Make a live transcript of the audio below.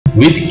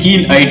With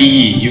Keil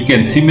IDE, you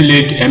can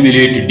simulate,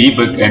 emulate,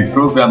 debug and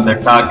program the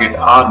target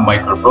ARM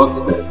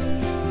microprocessor.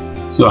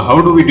 So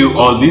how do we do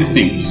all these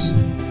things?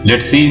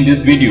 Let's see in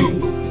this video.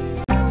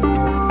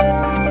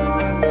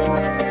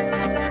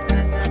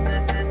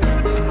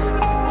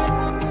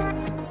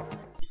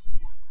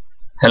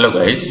 Hello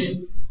guys,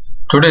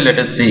 today let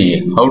us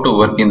see how to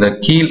work in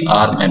the Keil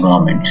ARM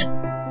environment.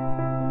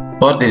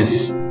 For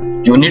this,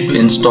 you need to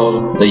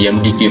install the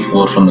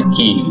MDK4 from the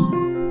Keil.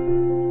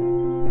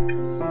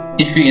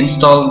 If you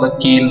install the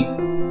Keil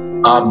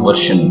ARM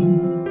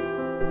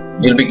version,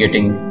 you'll be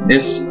getting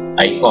this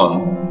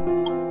icon.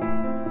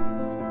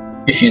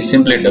 If you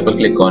simply double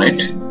click on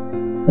it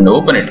and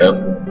open it up,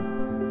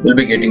 you'll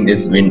be getting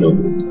this window,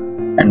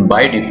 and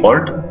by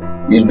default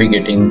you'll be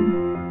getting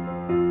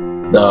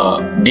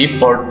the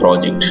default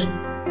project.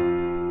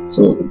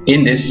 So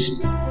in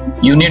this,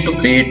 you need to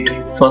create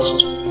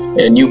first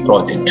a new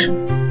project.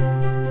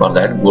 For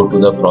that, go to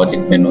the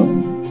project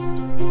menu,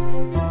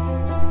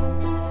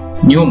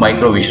 new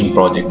microvision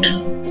project.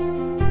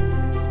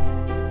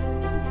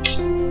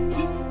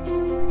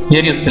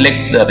 Here you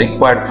select the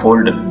required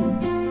folder,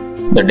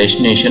 the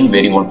destination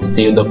where you want to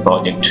save the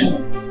project.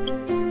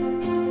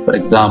 For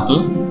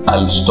example,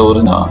 I'll store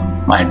in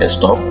my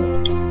desktop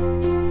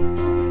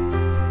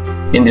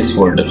in this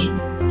folder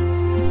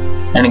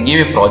and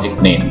give a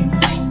project name.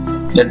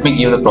 Let me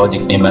give the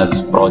project name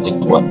as project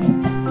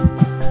 1.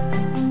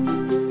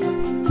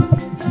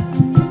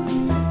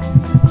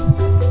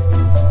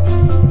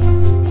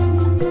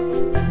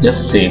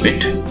 Just save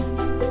it,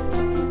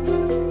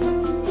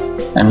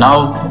 and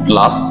now it will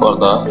ask for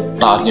the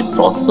target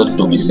processor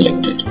to be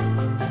selected.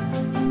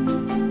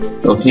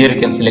 So here you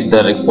can select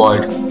the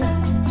required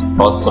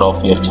processor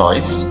of your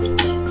choice.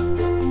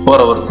 For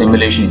our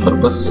simulation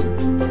purpose,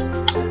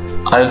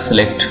 I will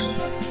select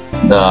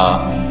the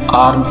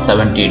ARM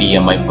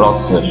 780MI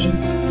processor,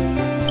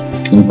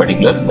 in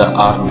particular the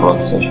ARM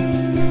processor,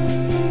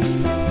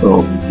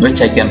 so which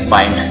I can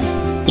find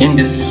in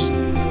this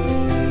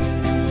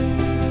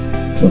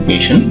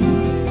location,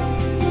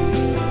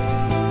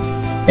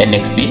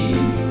 NXP,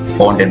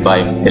 founded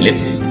by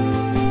Philips.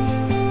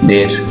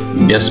 There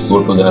you just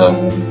go to the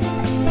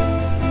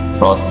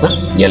processor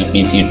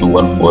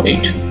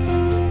LPC2148.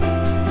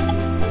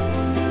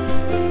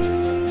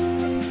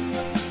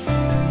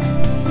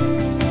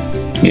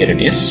 Here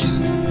it is.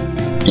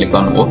 Click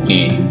on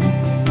OK.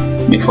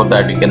 Before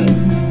that, you can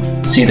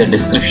see the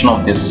description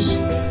of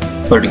this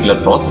particular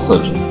processor,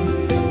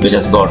 which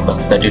has got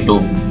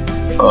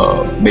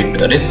 32-bit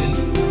RISC,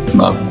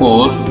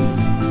 core,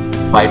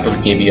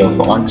 512 KB of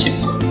on-chip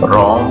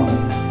ROM,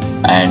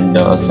 and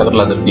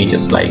several other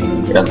features like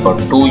it has got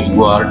 2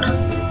 UART,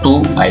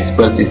 2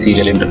 I2C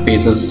serial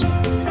interfaces,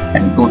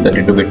 and 2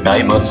 32-bit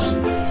timers.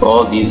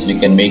 All these we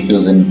can make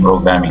use in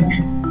programming.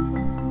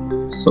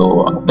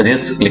 So after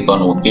this, click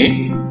on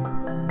OK.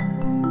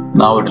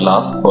 Now it will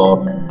ask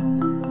for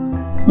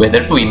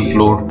whether to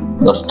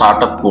include the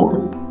startup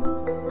code.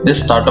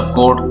 This startup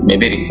code may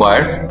be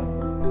required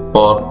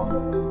for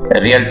a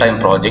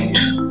real-time project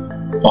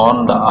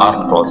on the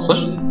ARM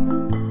processor.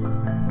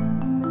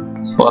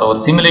 For our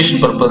simulation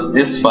purpose,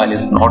 this file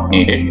is not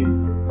needed,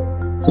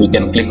 so you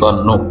can click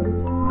on No.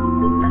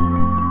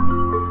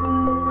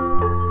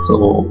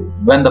 So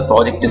when the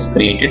project is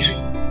created,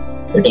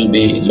 it will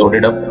be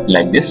loaded up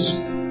like this,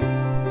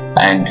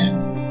 and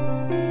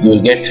you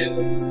will get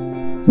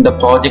in the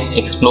project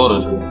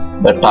explorer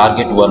the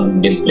target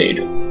one displayed.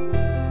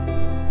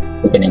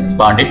 You can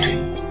expand it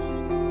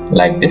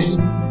like this.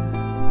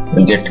 You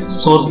will get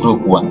source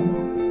group 1.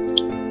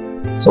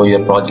 So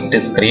your project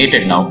is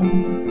created now.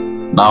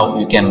 Now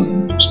you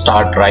can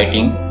start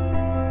writing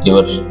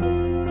your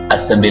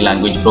assembly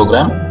language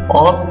program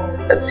or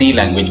a C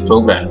language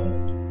program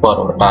for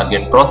our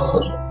target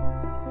processor.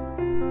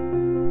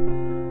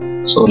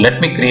 So let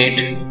me create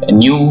a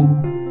new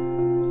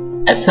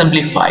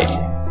assembly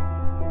file.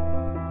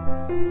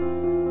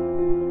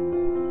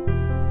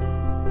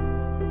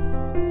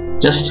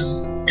 Just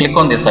click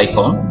on this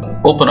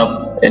icon, open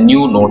up a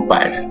new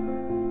notepad.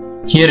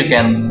 Here you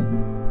can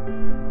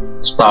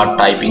start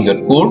typing your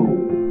code.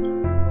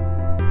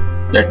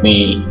 Let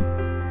me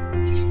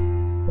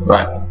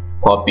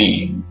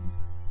copy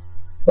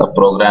the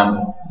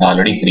program I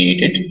already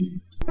created.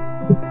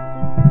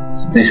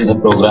 This is the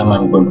program I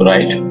am going to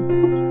write.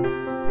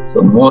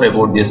 So more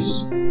about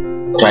this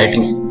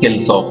writing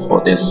skills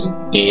of this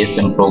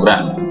ASM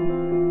program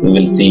we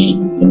will see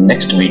in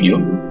next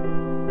video.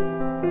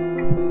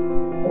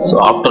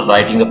 So after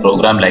writing the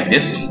program like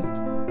this,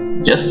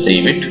 just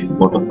save it,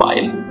 go to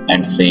file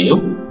and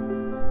save.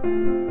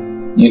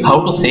 You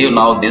have to save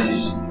now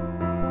this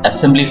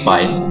assembly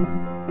file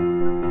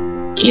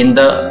in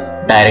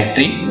the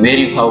directory where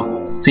you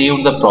have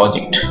saved the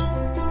project.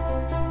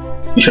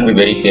 You should be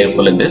very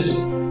careful in this.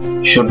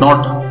 You should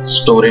not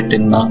store it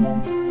in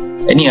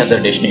any other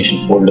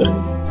destination folder.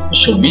 It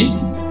should be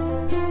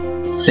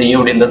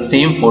saved in the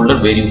same folder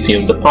where you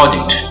saved the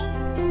project.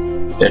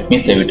 Let me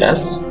save it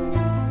as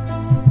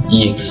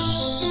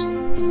EX.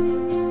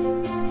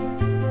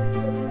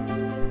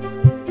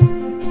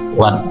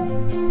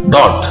 1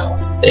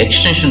 dot. The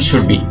extension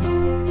should be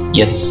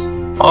yes,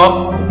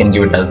 or you can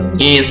give it as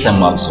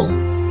ASM also,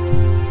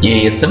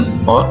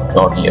 ASM or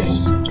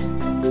 .yes.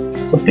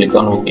 So click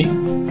on OK.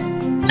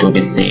 So it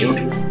is saved.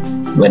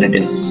 When it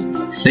is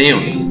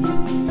saved,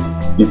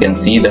 you can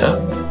see the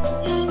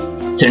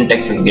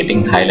syntax is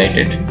getting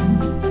highlighted,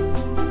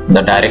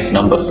 the direct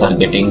numbers are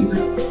getting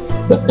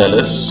the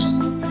colors,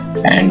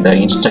 and the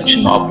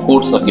instruction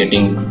opcodes are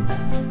getting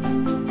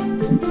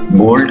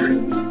bold.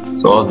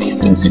 So all these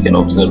things you can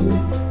observe.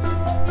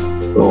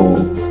 So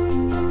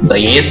the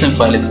ASM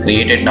file is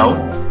created now.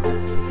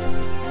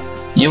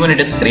 Even it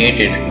is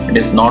created, it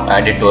is not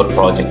added to our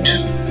project.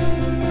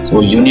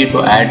 So you need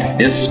to add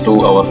this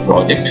to our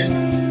project.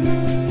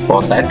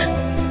 For that,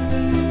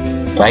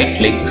 right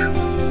click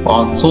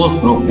on source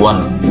group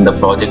 1 in the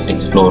project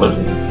explorer.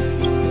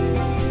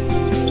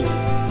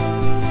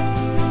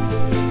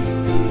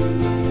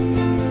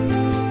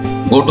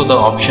 Go to the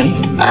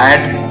option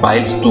add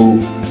files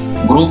to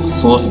group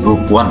source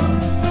group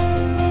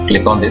 1.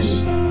 Click on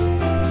this.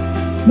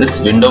 This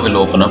window will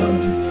open up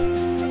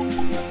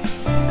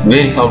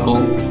where you have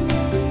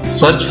to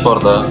search for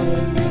the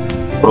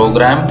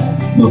program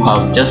you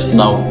have just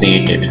now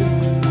created.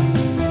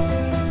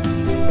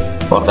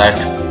 For that,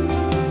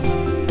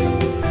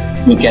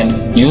 you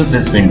can use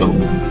this window,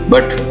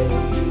 but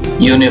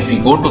even if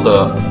you go to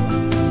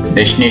the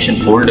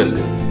destination folder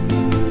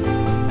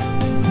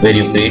where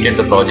you created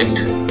the project,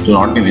 it will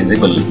not be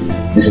visible.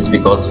 This is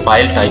because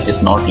file type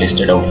is not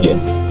listed out here.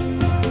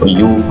 So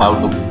you have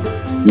to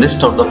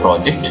list out the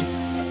project,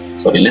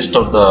 list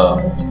out the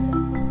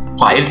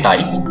file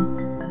type.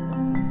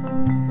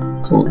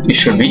 So it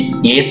should be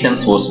ASM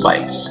source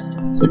files.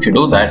 So if you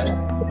do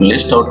that,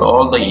 list out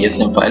all the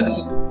ASM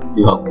files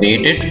you have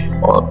created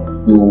or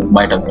you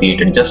might have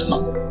created just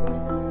now.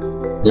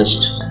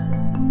 Just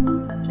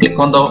click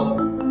on the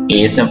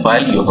ASM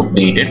file you have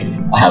created.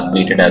 I have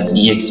created as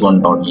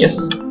ex1.yes.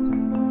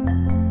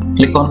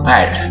 Click on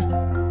add.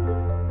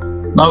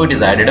 Now it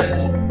is added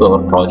up to our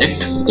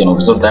project. You can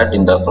observe that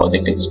in the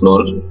project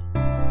explorer.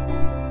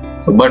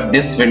 So but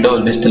this window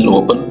will be still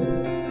open.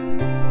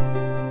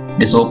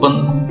 It is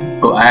open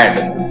to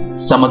add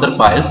some other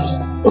files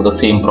to the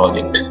same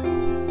project.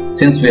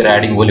 Since we are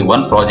adding only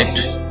one project,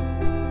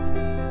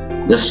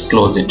 just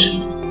close it.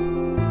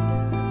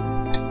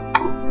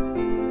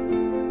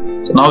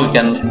 So now we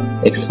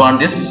can expand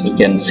this. You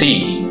can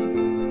see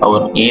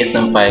our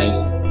ASM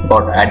file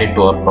got added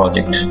to our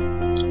project.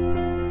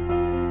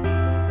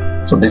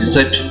 So this is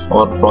it.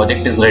 Our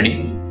project is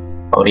ready.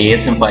 Our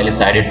ASM file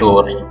is added to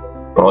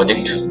our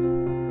project.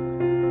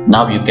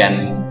 Now you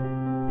can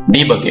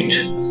debug it.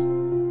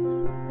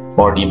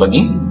 For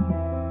debugging,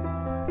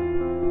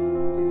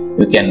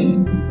 you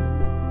can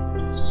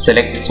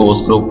select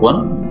source group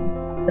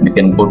 1 and you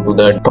can go to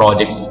the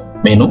project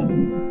menu.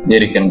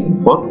 There you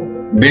can go for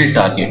build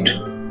target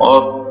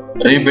or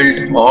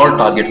rebuild all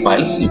target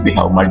files if we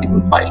have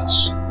multiple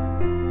files.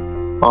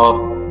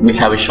 Or we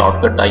have a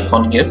shortcut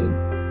icon here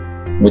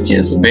which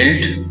is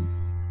build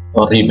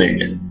or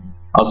rebuild.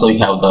 Also we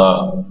have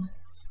the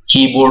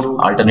keyboard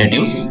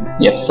alternatives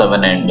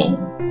F7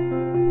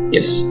 and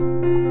yes.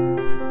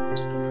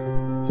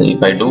 So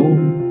if I do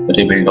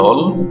rebuild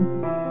all,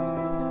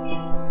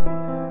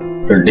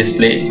 it will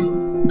display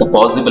the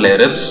possible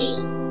errors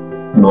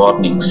and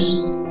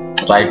warnings.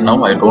 Right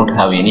now I don't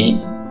have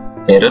any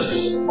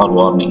errors or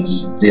warnings.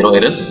 0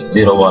 errors,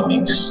 0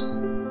 warnings.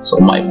 So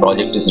my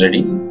project is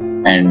ready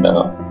and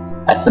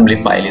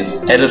assembly file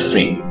is error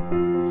free.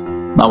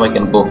 Now I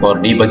can go for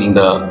debugging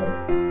the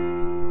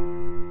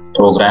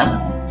program.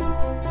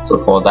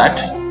 So for that,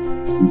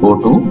 go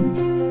to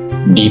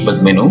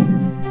debug menu,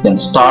 then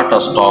start or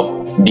stop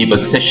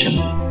debug session,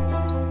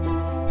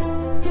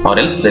 or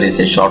else there is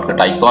a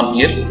shortcut icon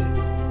here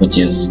which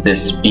is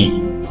this D.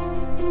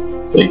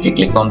 So if you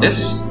click on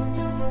this,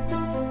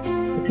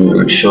 it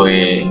will show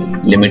a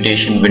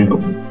limitation window,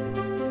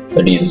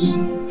 that is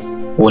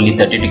only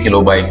 32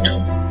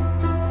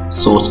 kilobyte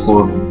source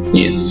code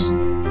is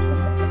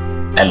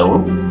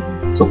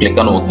allowed. So click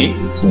on OK.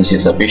 So this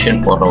is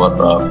sufficient for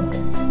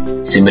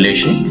our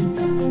simulation.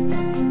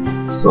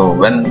 So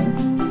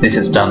when this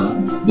is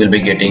done, you'll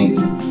be getting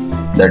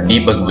the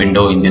debug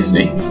window in this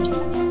way.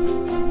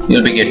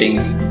 You'll be getting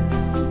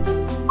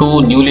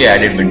two newly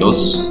added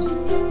windows,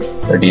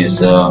 that is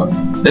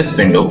this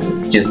window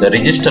which is the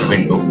register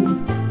window,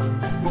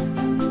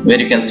 where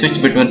you can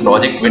switch between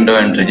project window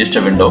and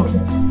register window.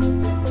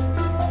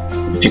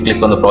 If you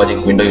click on the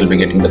project window, you'll be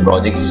getting the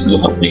projects you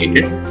have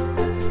created,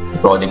 the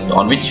project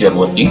on which you are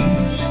working.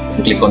 If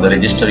you click on the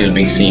register, you'll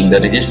be seeing the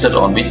register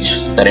on which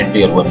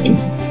currently you are working.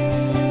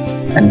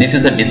 And this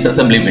is a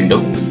disassembly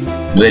window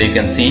where you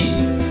can see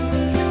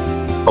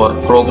our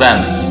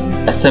programs,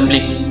 assembly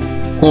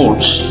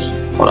codes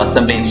or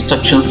assembly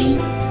instructions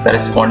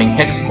corresponding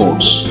hex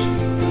codes.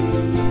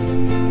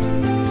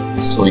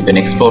 So you can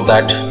explore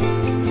that.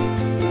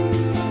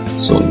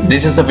 So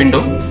this is the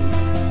window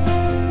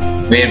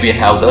where we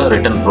have the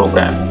written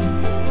program.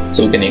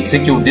 So you can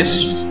execute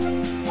this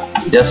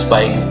just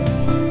by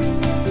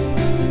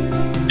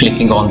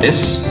clicking on this,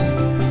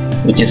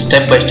 which is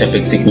step-by-step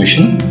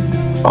execution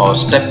or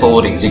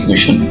step-over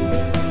execution,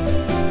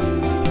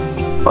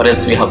 or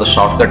else we have the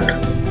shortcut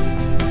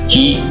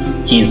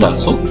keys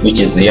also, which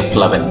is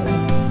F11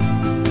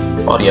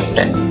 or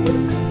F10.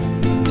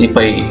 If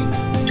I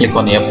click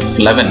on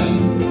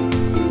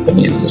F11, that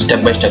means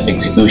step-by-step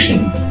execution,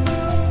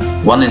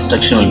 one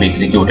instruction will be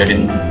executed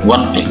in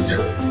one click.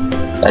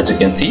 As you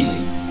can see,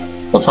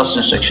 the first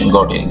instruction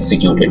got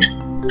executed.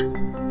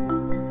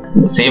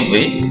 In the same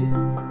way,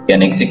 you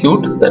can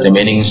execute the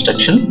remaining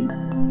instruction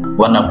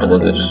one after the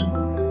other.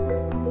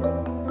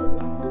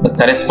 The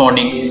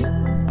corresponding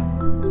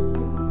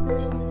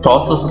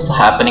processes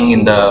happening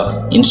in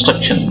the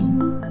instruction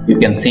you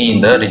can see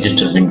in the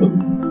register window.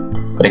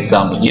 For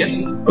example, here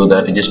to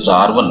the register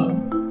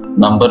R1,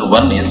 number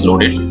 1 is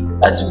loaded,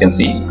 as you can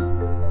see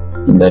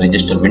in the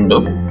register window.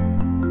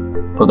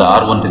 To the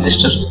R1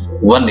 register,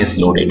 1 is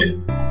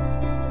loaded.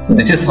 So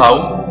this is how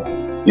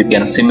you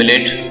can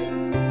simulate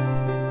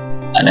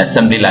an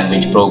assembly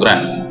language program.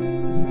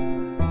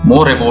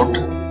 More about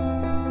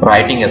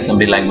writing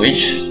assembly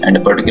language and a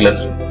particular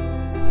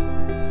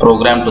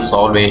program to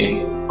solve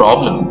a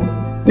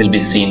problem will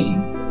be seen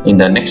in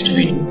the next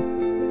video.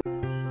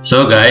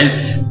 So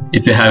guys,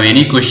 if you have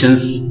any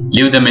questions,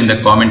 leave them in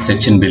the comment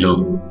section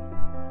below.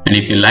 And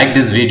if you like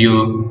this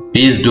video,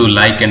 please do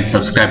like and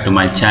subscribe to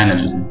my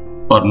channel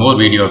for more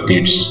video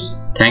updates.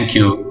 Thank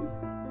you.